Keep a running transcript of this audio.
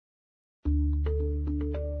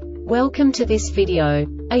Welcome to this video.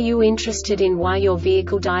 Are you interested in why your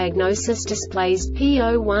vehicle diagnosis displays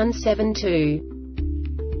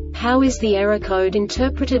P0172? How is the error code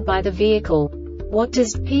interpreted by the vehicle? What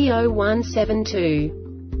does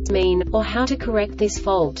P0172 mean, or how to correct this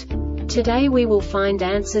fault? Today we will find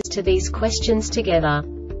answers to these questions together.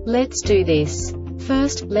 Let's do this.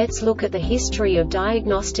 First, let's look at the history of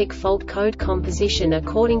diagnostic fault code composition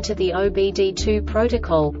according to the OBD2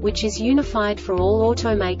 protocol, which is unified for all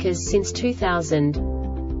automakers since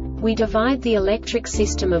 2000. We divide the electric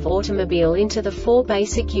system of automobile into the four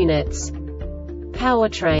basic units: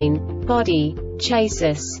 powertrain, body,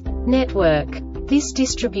 chassis, network. This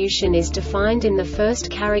distribution is defined in the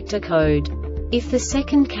first character code. If the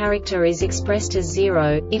second character is expressed as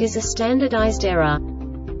 0, it is a standardized error.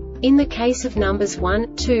 In the case of numbers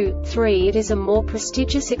 1, 2, 3, it is a more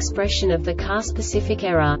prestigious expression of the car-specific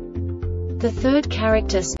error. The third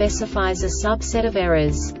character specifies a subset of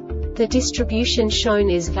errors. The distribution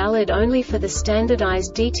shown is valid only for the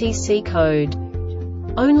standardized DTC code.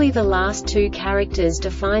 Only the last two characters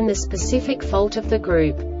define the specific fault of the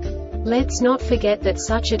group. Let's not forget that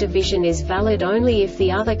such a division is valid only if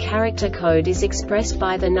the other character code is expressed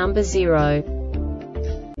by the number 0.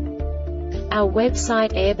 Our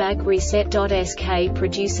website airbagreset.sk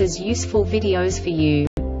produces useful videos for you.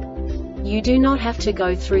 You do not have to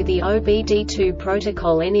go through the OBD2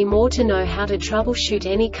 protocol anymore to know how to troubleshoot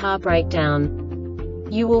any car breakdown.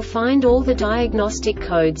 You will find all the diagnostic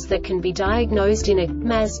codes that can be diagnosed in a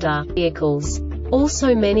Mazda vehicles.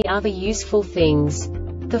 Also many other useful things.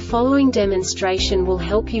 The following demonstration will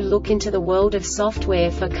help you look into the world of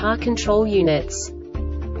software for car control units.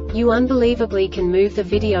 You unbelievably can move the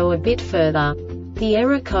video a bit further. The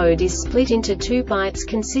error code is split into 2 bytes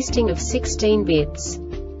consisting of 16 bits.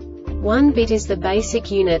 1 bit is the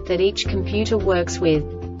basic unit that each computer works with.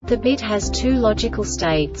 The bit has 2 logical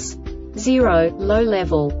states: 0, low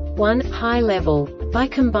level, 1, high level. By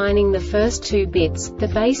combining the first 2 bits, the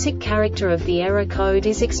basic character of the error code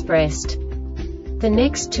is expressed. The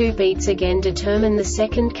next 2 beats again determine the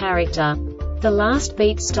second character. The last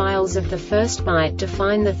beat styles of the first byte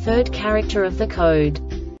define the third character of the code.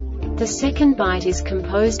 The second byte is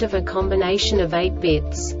composed of a combination of 8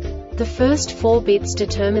 bits. The first 4 bits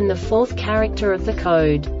determine the fourth character of the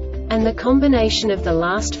code. And the combination of the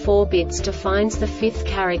last 4 bits defines the fifth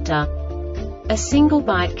character. A single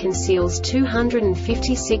byte conceals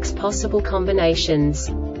 256 possible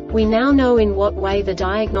combinations. We now know in what way the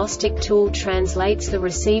diagnostic tool translates the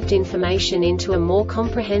received information into a more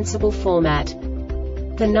comprehensible format.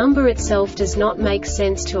 The number itself does not make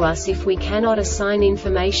sense to us if we cannot assign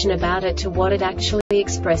information about it to what it actually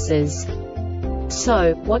expresses.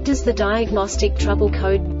 So, what does the Diagnostic Trouble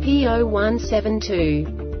Code P0172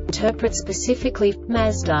 interpret specifically for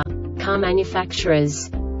Mazda car manufacturers?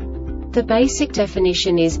 The basic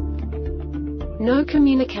definition is no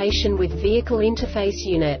communication with vehicle interface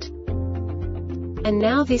unit. And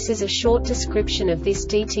now this is a short description of this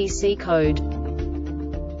DTC code.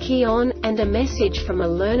 Key on, and a message from a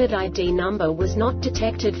learned ID number was not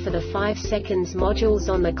detected for the 5 seconds modules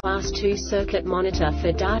on the Class 2 circuit monitor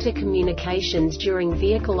for data communications during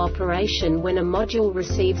vehicle operation. When a module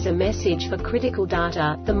receives a message for critical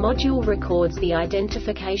data, the module records the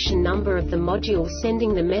identification number of the module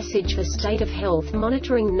sending the message for state of health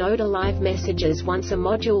monitoring node alive messages. Once a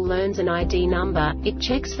module learns an ID number, it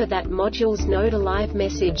checks for that module's node alive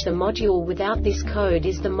message. The module without this code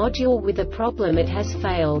is the module with a problem. It has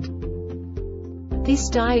failed. This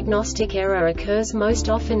diagnostic error occurs most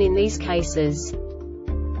often in these cases: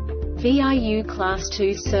 VIU Class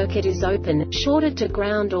 2 circuit is open, shorted to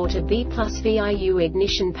ground or to B+. VIU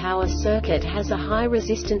ignition power circuit has a high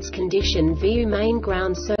resistance condition. VIU main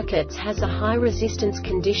ground circuits has a high resistance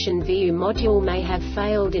condition. VIU module may have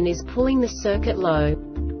failed and is pulling the circuit low.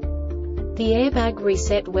 The Airbag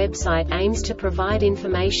Reset website aims to provide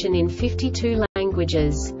information in 52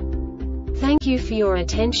 languages. Thank you for your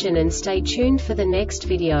attention and stay tuned for the next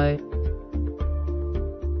video.